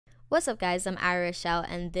What's up, guys? I'm ArieRashelle,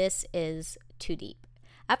 and this is Too Deep.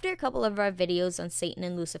 After a couple of our videos on Satan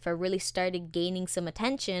and Lucifer really started gaining some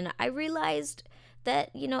attention, I realized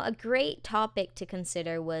that, a great topic to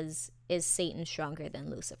consider is Satan stronger than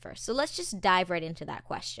Lucifer? So let's just dive right into that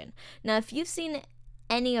question. Now, if you've seen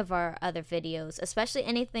any of our other videos, especially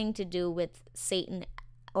anything to do with Satan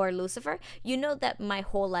or Lucifer, you know that my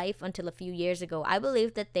whole life until a few years ago, I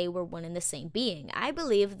believed that they were one and the same being. I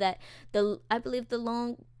believe the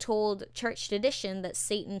long told church tradition that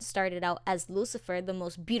Satan started out as Lucifer, the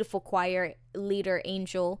most beautiful choir leader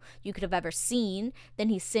angel you could have ever seen. Then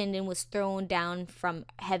he sinned and was thrown down from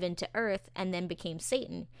heaven to earth and then became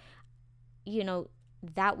Satan.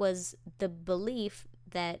 That was the belief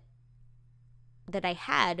that I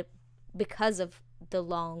had because of the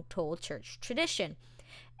long told church tradition.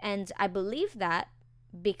 And I believe that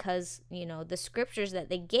because, the scriptures that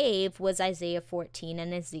they gave was Isaiah 14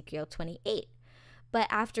 and Ezekiel 28. But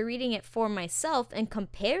after reading it for myself and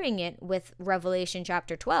comparing it with Revelation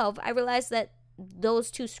chapter 12, I realized that those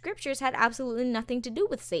two scriptures had absolutely nothing to do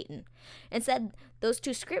with Satan. Instead, those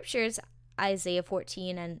two scriptures, Isaiah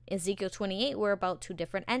 14 and Ezekiel 28, were about two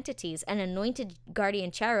different entities: an anointed guardian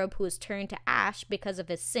cherub who was turned to ash because of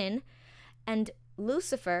his sin, and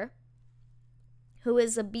Lucifer, who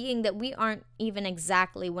is a being that we aren't even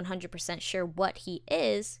exactly 100% sure what he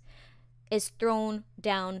is thrown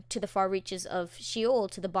down to the far reaches of Sheol,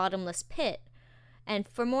 to the bottomless pit. And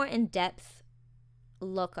for more in-depth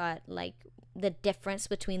look at the difference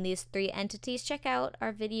between these three entities, check out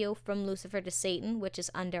our video from Lucifer to Satan, which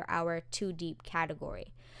is under our Too Deep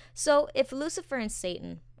category. So if Lucifer and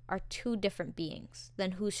Satan are two different beings,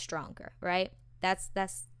 then who's stronger, right? That's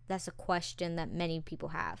a question that many people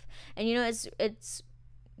have. And it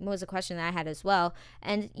was a question that I had as well.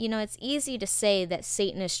 And it's easy to say that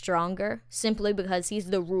Satan is stronger simply because he's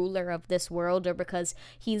the ruler of this world, or because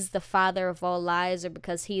he's the father of all lies, or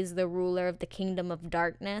because he's the ruler of the kingdom of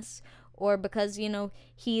darkness, or because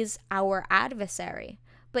he's our adversary.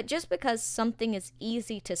 But just because something is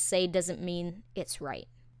easy to say doesn't mean it's right.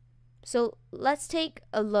 So let's take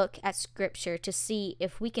a look at scripture to see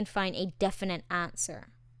if we can find a definite answer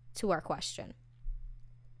to our question.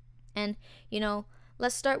 And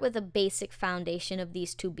let's start with a basic foundation of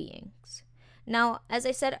these two beings. Now, as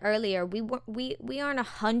I said earlier, we aren't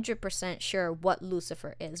 100% sure what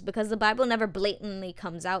Lucifer is, because the Bible never blatantly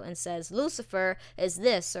comes out and says Lucifer is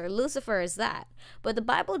this or Lucifer is that. But the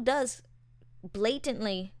Bible does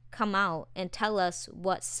blatantly come out and tell us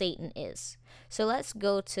what Satan is. So let's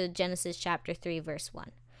go to Genesis chapter 3, verse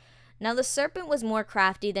 1. Now the serpent was more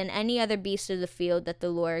crafty than any other beast of the field that the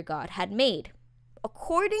Lord God had made.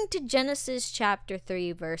 According to Genesis chapter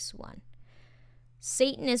 3, verse 1,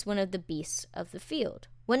 Satan is one of the beasts of the field.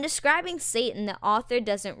 When describing Satan, the author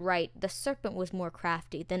doesn't write the serpent was more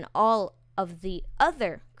crafty than all of the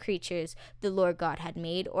other creatures the Lord God had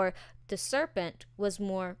made, or the serpent was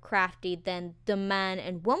more crafty than the man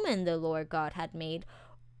and woman the Lord God had made,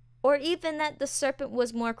 or even that the serpent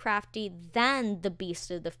was more crafty than the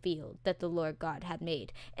beast of the field that the Lord God had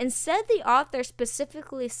made. Instead, the author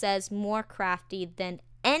specifically says more crafty than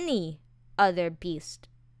any other beast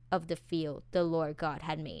of the field the Lord God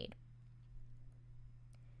had made.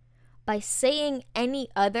 By saying any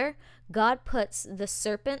other, God puts the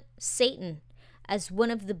serpent, Satan, as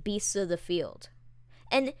one of the beasts of the field.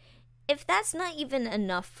 And if that's not even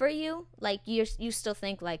enough for you, you still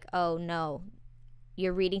think oh no,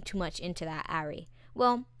 you're reading too much into that, Ari.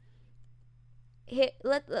 Well, here,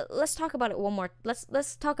 let's talk about it one more.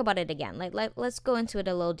 Let's talk about it again. Let's go into it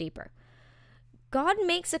a little deeper. God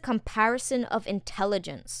makes a comparison of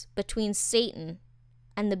intelligence between Satan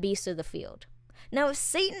and the beast of the field. Now, if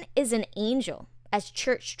Satan is an angel, as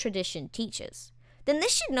church tradition teaches, then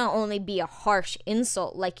this should not only be a harsh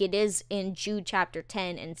insult like it is in Jude chapter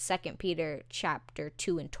 10 and 2 Peter chapter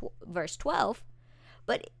 2 and verse 12,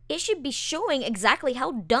 but it should be showing exactly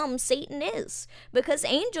how dumb Satan is, because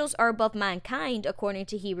angels are above mankind according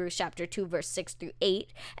to Hebrews chapter 2 verse 6 through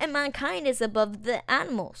 8, and mankind is above the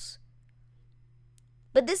animals.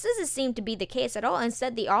 But this doesn't seem to be the case at all.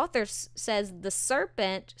 Instead, the author says the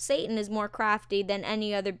serpent, Satan, is more crafty than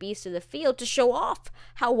any other beast of the field, to show off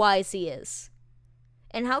how wise he is.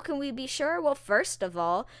 And how can we be sure? Well, first of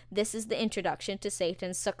all, this is the introduction to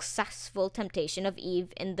Satan's successful temptation of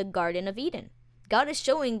Eve in the Garden of Eden. God is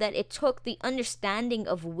showing that it took the understanding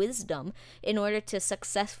of wisdom in order to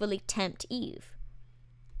successfully tempt Eve.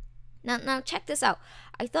 Now check this out.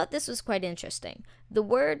 I thought this was quite interesting. The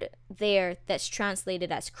word there that's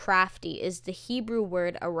translated as crafty is the Hebrew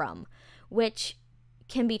word arum, which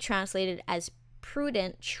can be translated as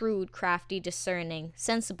prudent, shrewd, crafty, discerning,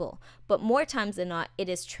 sensible, but more times than not, it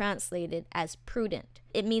is translated as prudent.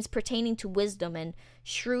 It means pertaining to wisdom and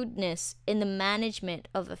shrewdness in the management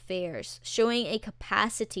of affairs, showing a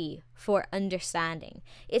capacity for understanding.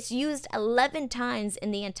 It's used 11 times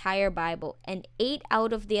in the entire Bible, and 8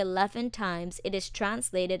 out of the 11 times it is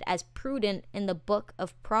translated as prudent in the book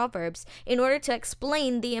of Proverbs in order to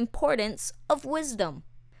explain the importance of wisdom.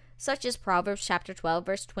 Such as Proverbs chapter 12,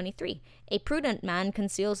 verse 23. A prudent man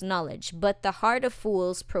conceals knowledge, but the heart of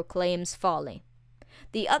fools proclaims folly.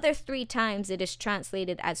 The other 3 times it is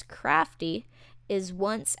translated as crafty is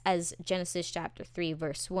once as Genesis chapter 3,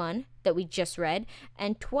 verse 1 that we just read,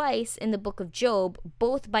 and twice in the book of Job,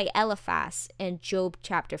 both by Eliphaz in Job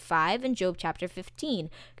chapter 5 and Job chapter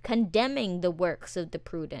 15, condemning the works of the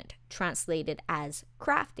prudent, translated as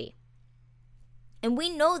crafty. And we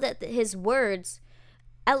know that his words,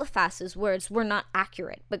 Eliphaz's words, were not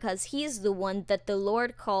accurate because he is the one that the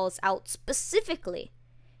Lord calls out specifically.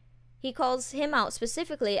 He calls him out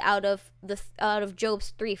specifically out of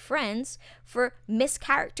Job's 3 friends for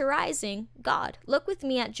mischaracterizing God. Look with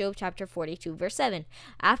me at Job chapter 42, verse 7.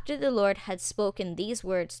 After the Lord had spoken these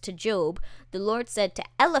words to Job, the Lord said to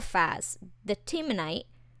Eliphaz the Temanite,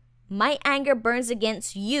 "My anger burns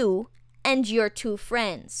against you and your 2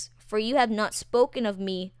 friends, for you have not spoken of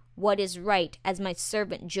me what is right, as my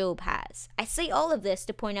servant Job has." I say all of this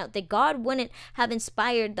to point out that God wouldn't have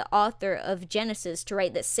inspired the author of Genesis to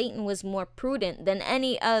write that Satan was more prudent than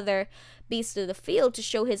any other beast of the field to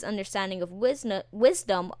show his understanding of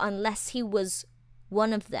wisdom unless he was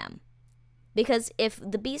one of them. Because if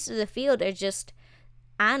the beasts of the field are just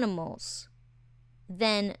animals,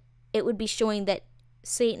 then it would be showing that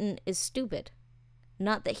Satan is stupid,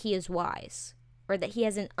 not that he is wise or that he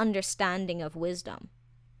has an understanding of wisdom.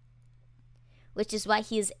 Which is why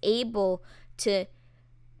he is able to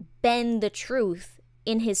bend the truth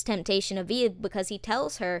in his temptation of Eve, because he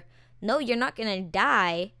tells her, no, you're not going to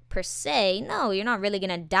die per se. No, you're not really going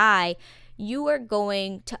to die. You are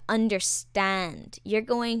going to understand. You're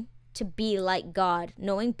going to be like God,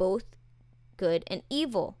 knowing both good and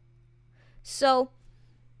evil. So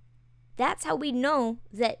that's how we know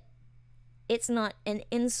that it's not an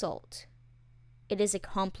insult. It is a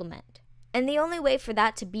compliment. And the only way for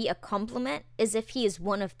that to be a compliment is if he is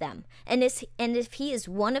one of them. And if he is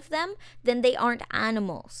one of them, then they aren't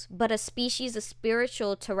animals, but a species of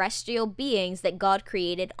spiritual terrestrial beings that God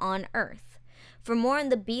created on earth. For more on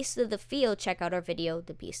the beasts of the field, check out our video,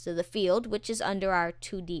 The Beast of the Field, which is under our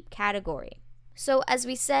Too Deep category. So as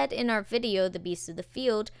we said in our video, The Beast of the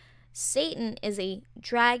Field, Satan is a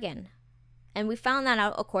dragon. And we found that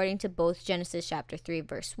out according to both Genesis chapter 3,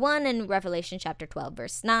 verse 1 and Revelation chapter 12,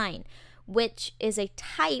 verse 9. Which is a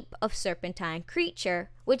type of serpentine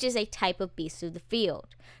creature, which is a type of beast of the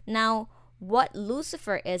field. Now, what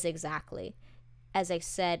Lucifer is exactly, as I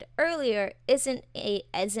said earlier, isn't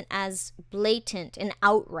as blatant and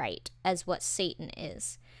outright as what Satan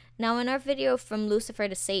is. Now, in our video From Lucifer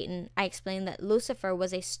to Satan, I explained that Lucifer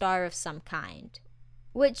was a star of some kind,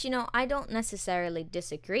 which, I don't necessarily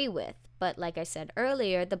disagree with. But like I said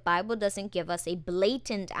earlier, the Bible doesn't give us a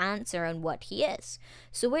blatant answer on what he is.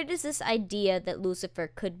 So where does this idea that Lucifer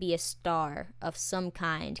could be a star of some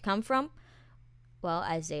kind come from? Well,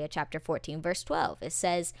 Isaiah chapter 14, verse 12. It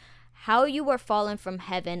says, "How you were fallen from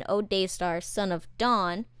heaven, O Daystar, son of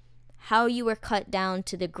dawn, how you were cut down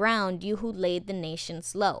to the ground, you who laid the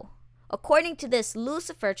nations low." According to this,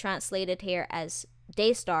 Lucifer, translated here as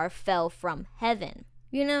Daystar, fell from heaven.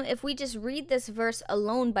 If we just read this verse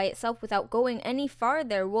alone by itself without going any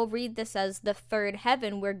farther, we'll read this as the 3rd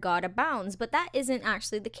heaven where God abounds, but that isn't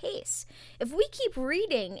actually the case. If we keep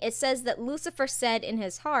reading, it says that Lucifer said in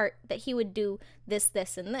his heart that he would do this,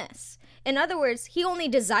 this, and this. In other words, he only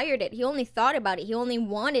desired it. He only thought about it. He only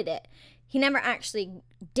wanted it. He never actually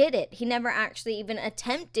did it. He never actually even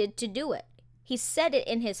attempted to do it. He said it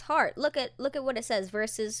in his heart. Look at what it says,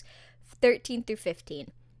 verses 13 through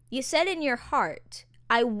 15. "You said in your heart,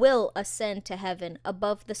 I will ascend to heaven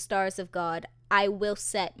above the stars of God. I will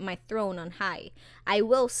set my throne on high. I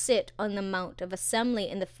will sit on the mount of assembly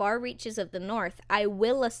in the far reaches of the north. I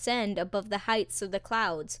will ascend above the heights of the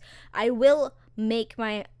clouds. I will make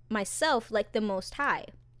myself like the Most High.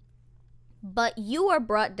 But you are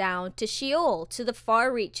brought down to Sheol, to the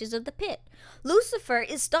far reaches of the pit." Lucifer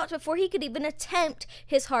is stopped before he could even attempt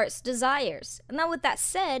his heart's desires. Now with that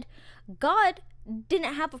said, God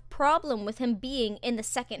didn't have a problem with him being in the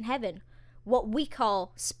 2nd heaven, what we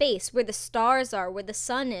call space, where the stars are, where the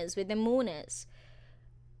sun is, where the moon is.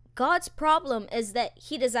 God's problem is that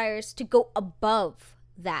he desires to go above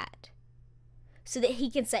that so that he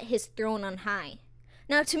can set his throne on high.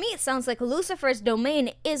 Now, to me, it sounds like Lucifer's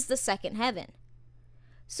domain is the second heaven.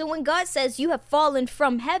 So when God says you have fallen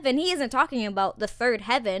from heaven, he isn't talking about the third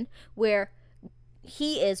heaven where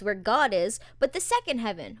he is, where God is, but the second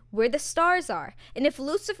heaven where the stars are. And if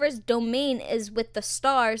Lucifer's domain is with the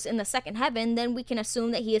stars in the second heaven, then we can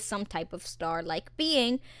assume that he is some type of star-like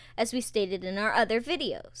being, as we stated in our other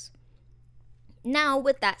videos. Now,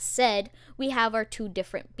 with that said, we have our two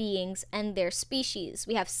different beings and their species.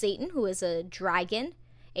 We have Satan, who is a dragon,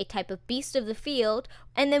 a type of beast of the field,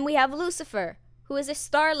 and then we have Lucifer, who is a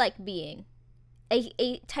star-like being,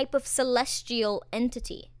 a type of celestial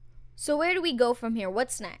entity. So where do we go from here?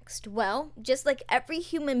 What's next? Well, just like every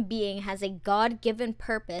human being has a God-given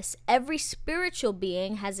purpose, every spiritual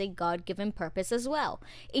being has a God-given purpose as well.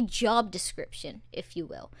 A job description, if you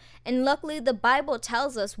will. And luckily, the Bible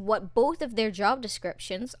tells us what both of their job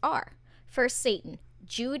descriptions are. First, Satan.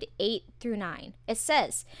 Jude 8-9. It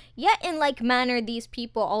says, "Yet in like manner these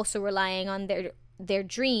people also relying on their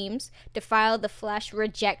dreams, defile the flesh,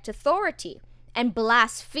 reject authority, and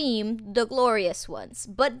blaspheme the glorious ones.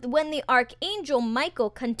 But when the archangel Michael,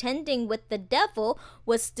 contending with the devil,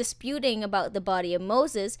 was disputing about the body of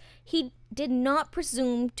Moses, he did not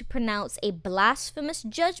presume to pronounce a blasphemous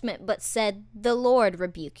judgment, but said, 'The Lord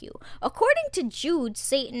rebuke you.'" According to Jude,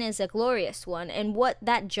 Satan is a glorious one, and what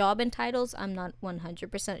that job entitles, I'm not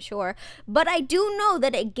 100% sure, but I do know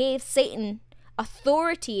that it gave Satan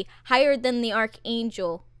authority higher than the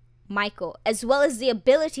archangel Michael, as well as the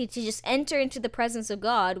ability to just enter into the presence of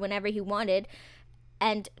God whenever he wanted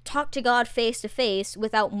and talk to God face to face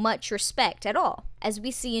without much respect at all, as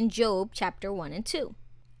we see in Job chapter 1 and 2.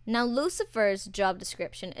 Now, Lucifer's job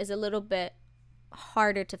description is a little bit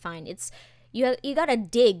harder to find. It's you gotta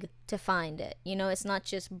dig to find it. You know, it's not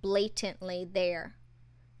just blatantly there.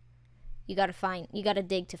 You gotta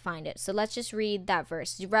dig to find it. So let's just read that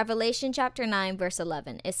verse. Revelation chapter 9, verse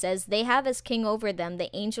 11. It says, "They have as king over them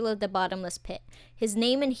the angel of the bottomless pit. His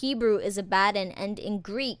name in Hebrew is Abaddon, and in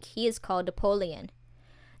Greek he is called Apollyon."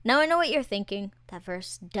 Now I know what you're thinking. That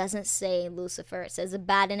verse doesn't say Lucifer. It says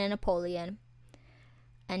Abaddon and Apollyon.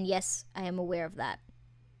 And yes, I am aware of that.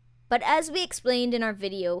 But as we explained in our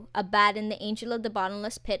video, Abaddon, the angel of the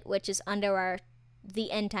bottomless pit, which is under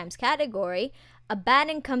the end times category,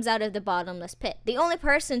 Abaddon comes out of the bottomless pit. The only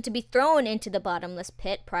person to be thrown into the bottomless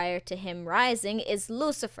pit prior to him rising is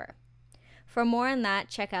Lucifer. For more on that,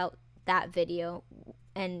 check out that video,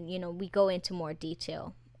 and we go into more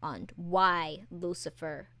detail on why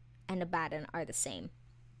Lucifer and Abaddon are the same.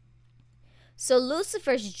 So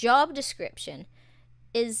Lucifer's job description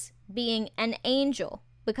is being an angel,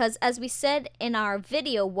 because as we said in our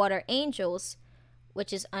video, What Are Angels?,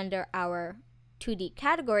 which is under our 2D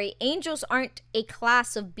category, angels aren't a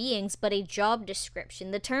class of beings, but a job description.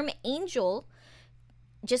 The term angel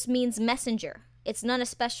just means messenger. It's not a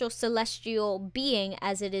special celestial being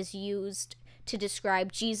as it is used to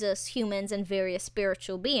describe Jesus, humans, and various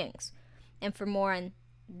spiritual beings. And for more on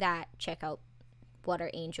that, check out What Are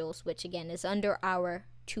Angels?, which again is under our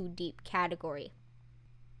 2 Deep category.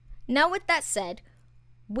 Now with that said,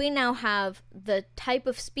 we now have the type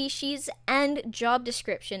of species and job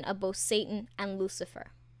description of both Satan and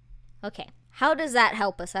Lucifer. Okay, how does that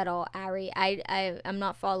help us at all, Ari? I'm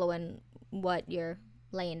not following what you're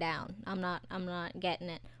laying down. I'm not getting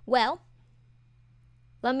it. Well,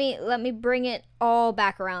 let me bring it all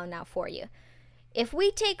back around now for you. If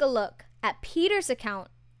we take a look at Peter's account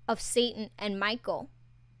of Satan and Michael,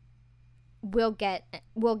 we'll get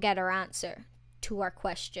our answer to our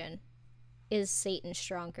question: is Satan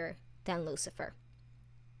stronger than Lucifer?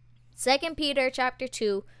 2 Peter chapter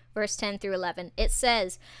 2, verse 10 through 11. It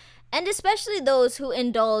says, "And especially those who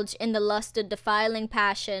indulge in the lust of defiling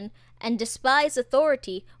passion and despise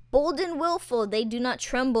authority, bold and willful, they do not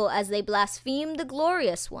tremble as they blaspheme the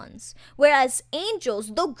glorious ones. Whereas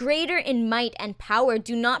angels, though greater in might and power,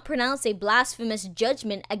 do not pronounce a blasphemous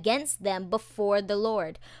judgment against them before the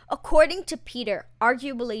Lord." According to Peter,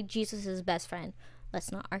 arguably Jesus' best friend.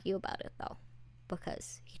 Let's not argue about it, though,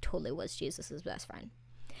 because he totally was Jesus' best friend.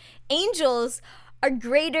 Angels are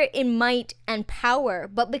greater in might and power,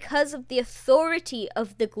 but because of the authority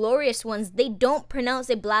of the glorious ones, they don't pronounce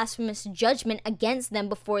a blasphemous judgment against them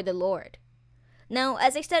before the Lord. Now,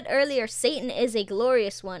 as I said earlier, Satan is a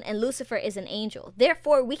glorious one, and Lucifer is an angel.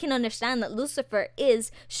 Therefore, we can understand that Lucifer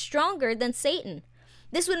is stronger than Satan.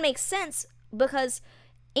 This would make sense because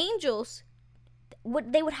angels,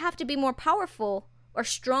 they would have to be more powerful or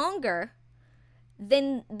stronger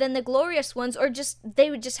than the glorious ones, or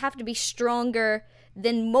they would just have to be stronger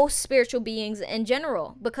than most spiritual beings in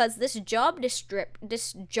general, because this job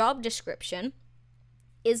description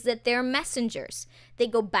is that they're messengers. They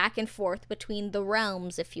go back and forth between the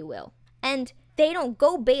realms, if you will. And they don't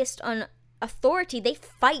go based on authority. They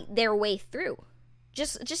fight their way through.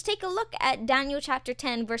 Just take a look at Daniel chapter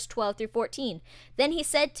 10, verse 12 through 14. Then he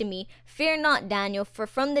said to me, "Fear not, Daniel, for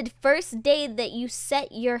from the first day that you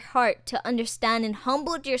set your heart to understand and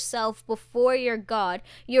humbled yourself before your God,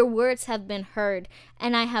 your words have been heard,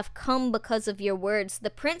 and I have come because of your words. The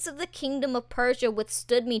prince of the kingdom of Persia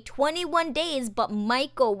withstood me 21 days, but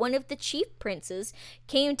Michael, one of the chief princes,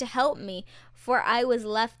 came to help me, for I was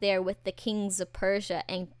left there with the kings of Persia,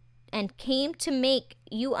 and came to make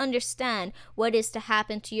you understand what is to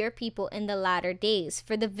happen to your people in the latter days,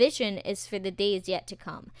 for the vision is for the days yet to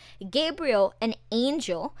come." Gabriel, an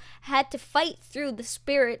angel, had to fight through the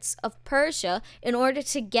spirits of Persia in order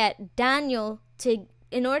to get to Daniel,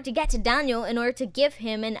 in order to give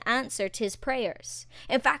him an answer to his prayers.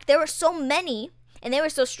 In fact, there were so many, and they were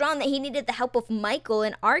so strong that he needed the help of Michael,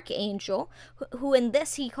 an archangel, who in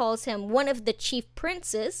this he calls him one of the chief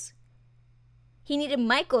princes. He needed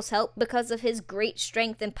Michael's help because of his great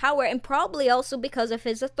strength and power, and probably also because of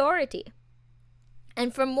his authority.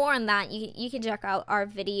 And for more on that, you can check out our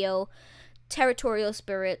video, Territorial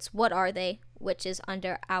Spirits, What Are They?, which is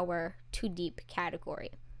under our Too Deep category.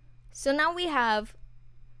 So now we have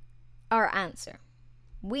our answer.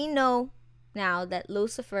 We know now that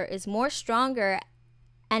Lucifer is more stronger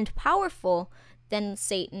and powerful than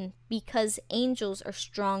Satan because angels are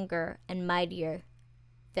stronger and mightier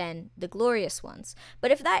than the glorious ones. But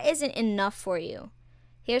if that isn't enough for you,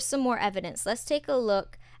 here's some more evidence. Let's take a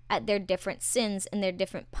look at their different sins and their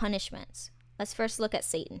different punishments. Let's first look at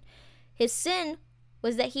Satan. His sin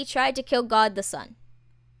was that he tried to kill God the Son.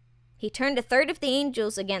 He turned a third of the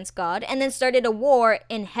angels against God and then started a war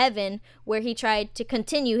in heaven where he tried to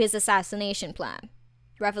continue his assassination plan.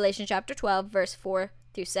 Revelation chapter 12, verse 4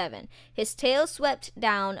 through 7. His tail swept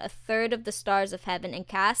down a third of the stars of heaven and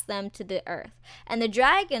cast them to the earth. And the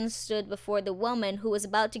dragon stood before the woman who was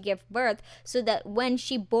about to give birth, so that when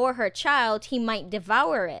she bore her child, he might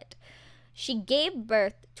devour it. She gave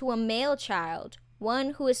birth to a male child,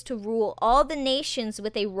 one who is to rule all the nations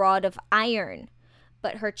with a rod of iron.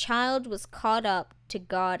 But her child was caught up to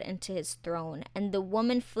God and to his throne, and the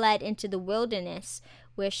woman fled into the wilderness,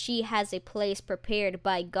 where she has a place prepared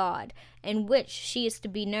by God, in which she is to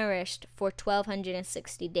be nourished for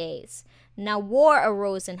 1260 days. Now war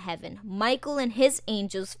arose in heaven, Michael and his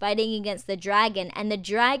angels fighting against the dragon, and the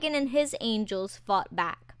dragon and his angels fought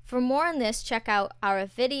back. For more on this, check out our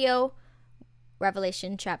video,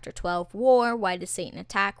 Revelation chapter 12, War, Why Does Satan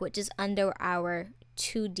Attack?, which is under our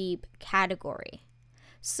Too Deep category.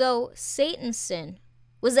 So Satan's sin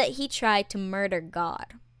was that he tried to murder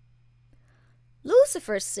God.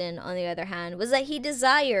 Lucifer's sin, on the other hand, was that he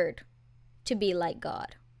desired to be like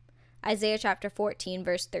God. Isaiah chapter 14,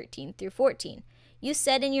 verse 13 through 14. You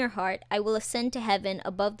said in your heart, I will ascend to heaven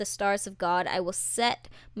above the stars of God. I will set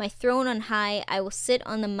my throne on high. I will sit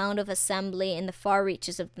on the mount of assembly in the far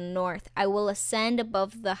reaches of the north. I will ascend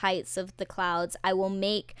above the heights of the clouds. I will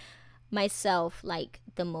make myself like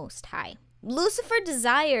the Most High. Lucifer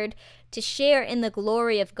desired to share in the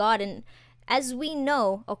glory of God, and as we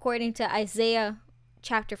know, according to Isaiah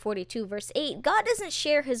chapter 42, verse 8, God doesn't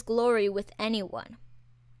share his glory with anyone.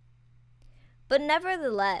 But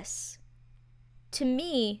nevertheless, to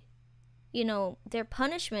me, their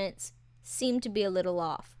punishments seem to be a little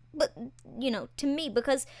off. But, to me,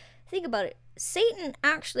 because think about it, Satan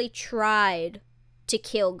actually tried to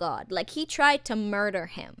kill God. Like, he tried to murder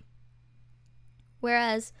him.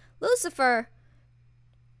 Whereas Lucifer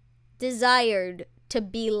desired to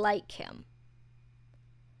be like him.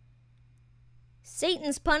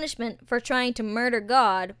 Satan's punishment for trying to murder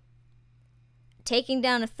God, taking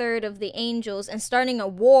down a third of the angels, and starting a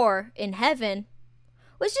war in heaven,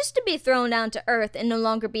 was just to be thrown down to earth and no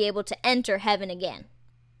longer be able to enter heaven again.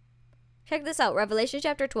 Check this out, Revelation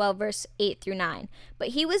chapter 12, verse 8 through 9. But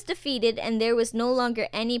he was defeated, and there was no longer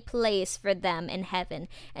any place for them in heaven.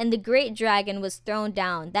 And the great dragon was thrown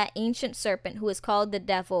down, that ancient serpent who is called the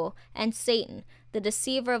devil and Satan, the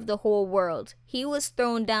deceiver of the whole world. He was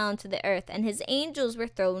thrown down to the earth, and his angels were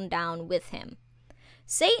thrown down with him.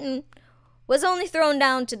 Satan was only thrown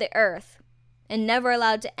down to the earth and never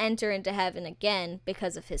allowed to enter into heaven again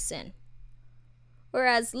because of his sin.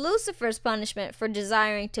 Whereas Lucifer's punishment for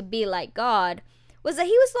desiring to be like God was that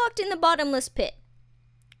he was locked in the bottomless pit.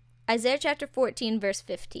 Isaiah chapter 14, verse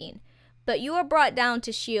 15. But you are brought down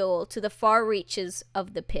to Sheol, to the far reaches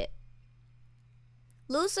of the pit.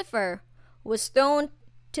 Lucifer was thrown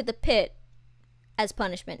to the pit as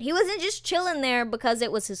punishment. He wasn't just chilling there because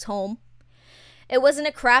it was his home. It wasn't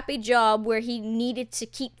a crappy job where he needed to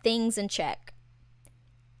keep things in check.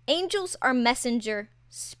 Angels are messenger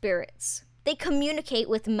spirits. They communicate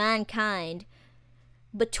with mankind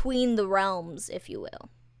between the realms, if you will.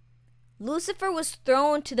 Lucifer was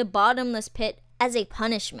thrown to the bottomless pit as a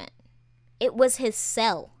punishment. It was his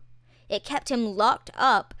cell. It kept him locked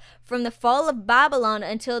up from the fall of Babylon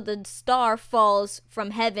until the star falls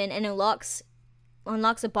from heaven and unlocks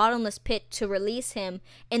a bottomless pit to release him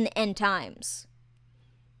in the end times.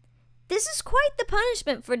 This is quite the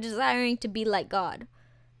punishment for desiring to be like God.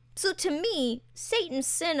 So to me, Satan's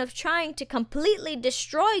sin of trying to completely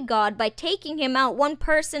destroy God by taking him out one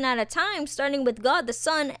person at a time, starting with God the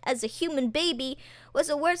Son as a human baby, was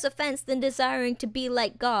a worse offense than desiring to be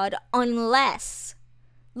like God, unless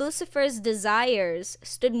Lucifer's desires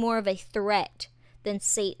stood more of a threat than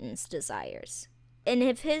Satan's desires. And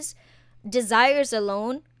if his desires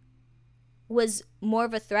alone was more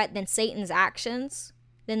of a threat than Satan's actions,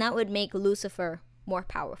 then that would make Lucifer more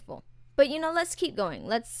powerful. But let's keep going.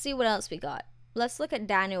 Let's see what else we got. Let's look at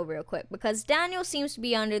Daniel real quick, because Daniel seems to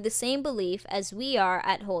be under the same belief as we are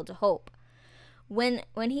at Hold to Hope. When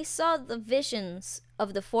he saw the visions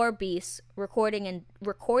of the 4 beasts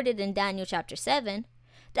recorded in Daniel chapter 7,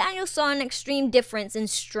 Daniel saw an extreme difference in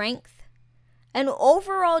strength and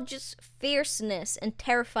overall just fierceness and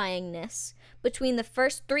terrifyingness between the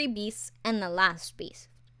first 3 beasts and the last beast.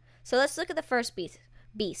 So let's look at the first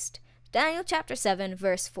beast. Daniel chapter 7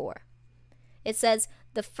 verse 4. It says,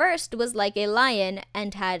 "The first was like a lion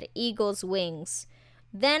and had eagle's wings.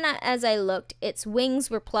 Then as I looked, its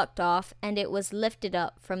wings were plucked off, and it was lifted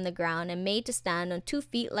up from the ground and made to stand on 2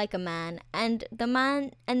 feet like a man, and the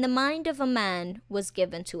mind of a man was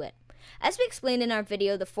given to it." As we explained in our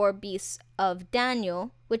video, The 4 Beasts of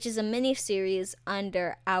Daniel, which is a mini-series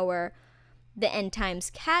under the End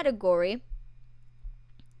Times category,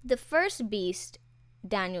 the first beast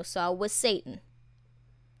Daniel saw was Satan.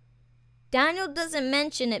 Daniel doesn't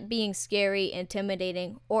mention it being scary,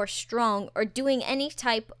 intimidating, or strong, or doing any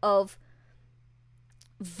type of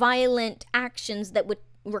violent actions that would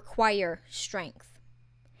require strength.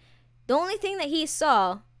 The only thing that he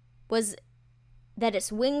saw was that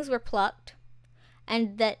its wings were plucked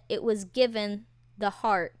and that it was given the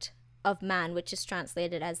heart of man, which is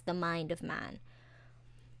translated as the mind of man.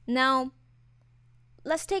 Now,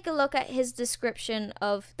 let's take a look at his description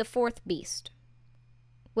of the 4th beast,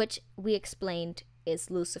 which we explained is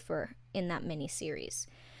Lucifer in that mini-series.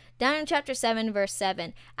 Daniel chapter 7 verse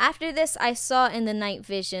 7. "After this I saw in the night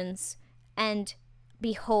visions, and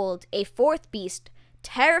behold, a 4th beast,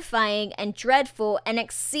 terrifying and dreadful and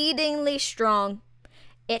exceedingly strong.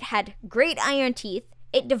 It had great iron teeth.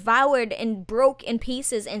 It devoured and broke in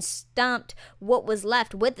pieces and stamped what was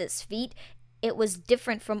left with its feet. It was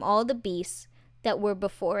different from all the beasts that were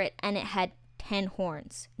before it, and it had 10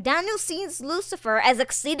 horns." Daniel sees Lucifer as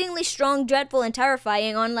exceedingly strong, dreadful, and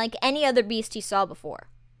terrifying, unlike any other beast he saw before.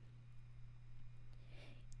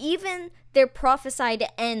 Even their prophesied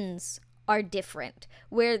ends are different,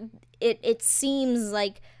 where it seems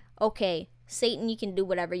like, okay, Satan, you can do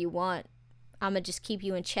whatever you want. I'm gonna just keep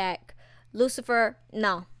you in check. Lucifer,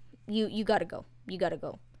 no, you gotta go. You gotta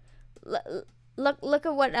go. Look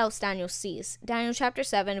at what else Daniel sees. Daniel chapter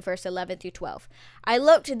 7, verse 11 through 12. "I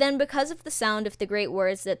looked then because of the sound of the great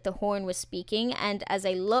words that the horn was speaking, and as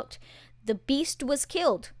I looked, the beast was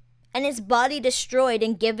killed, and its body destroyed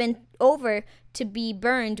and given over to be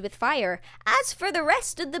burned with fire. As for the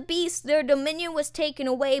rest of the beasts, their dominion was taken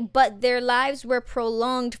away, but their lives were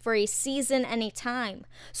prolonged for a season and a time."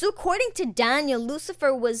 So according to Daniel,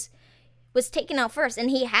 Lucifer was taken out first, and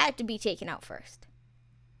he had to be taken out first.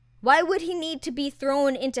 Why would he need to be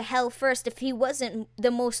thrown into hell first if he wasn't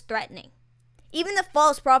the most threatening? Even the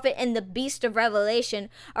false prophet and the beast of Revelation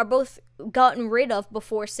are both gotten rid of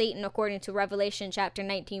before Satan, according to Revelation chapter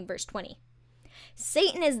 19, verse 20.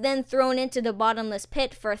 Satan is then thrown into the bottomless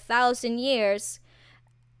pit for 1,000 years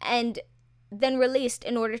and then released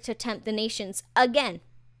in order to tempt the nations again.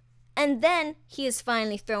 And then he is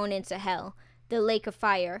finally thrown into hell, the lake of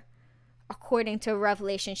fire, according to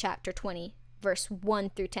Revelation chapter 20. Verse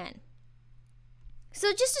 1 through 10.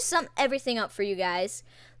 So just to sum everything up for you guys,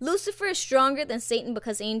 Lucifer is stronger than Satan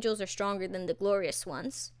because angels are stronger than the glorious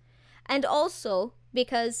ones. And also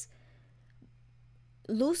because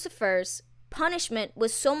Lucifer's punishment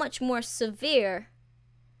was so much more severe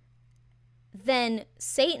than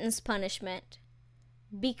Satan's punishment,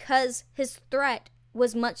 because his threat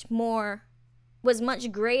was much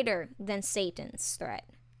greater than Satan's threat.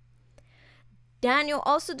 Daniel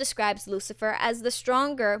also describes Lucifer as the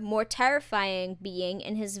stronger, more terrifying being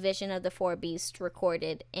in his vision of the 4 beasts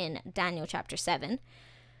recorded in Daniel chapter 7.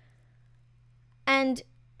 And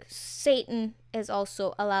Satan is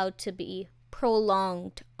also allowed to be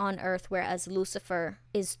prolonged on earth, whereas Lucifer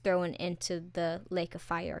is thrown into the lake of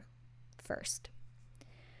fire first.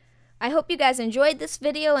 I hope you guys enjoyed this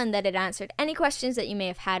video and that it answered any questions that you may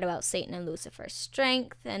have had about Satan and Lucifer's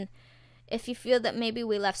strength. And if you feel that maybe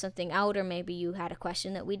we left something out, or maybe you had a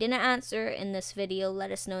question that we didn't answer in this video,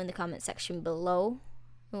 let us know in the comment section below,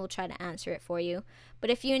 and we'll try to answer it for you. But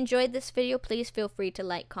if you enjoyed this video, please feel free to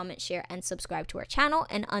like, comment, share, and subscribe to our channel.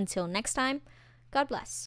 And until next time, God bless.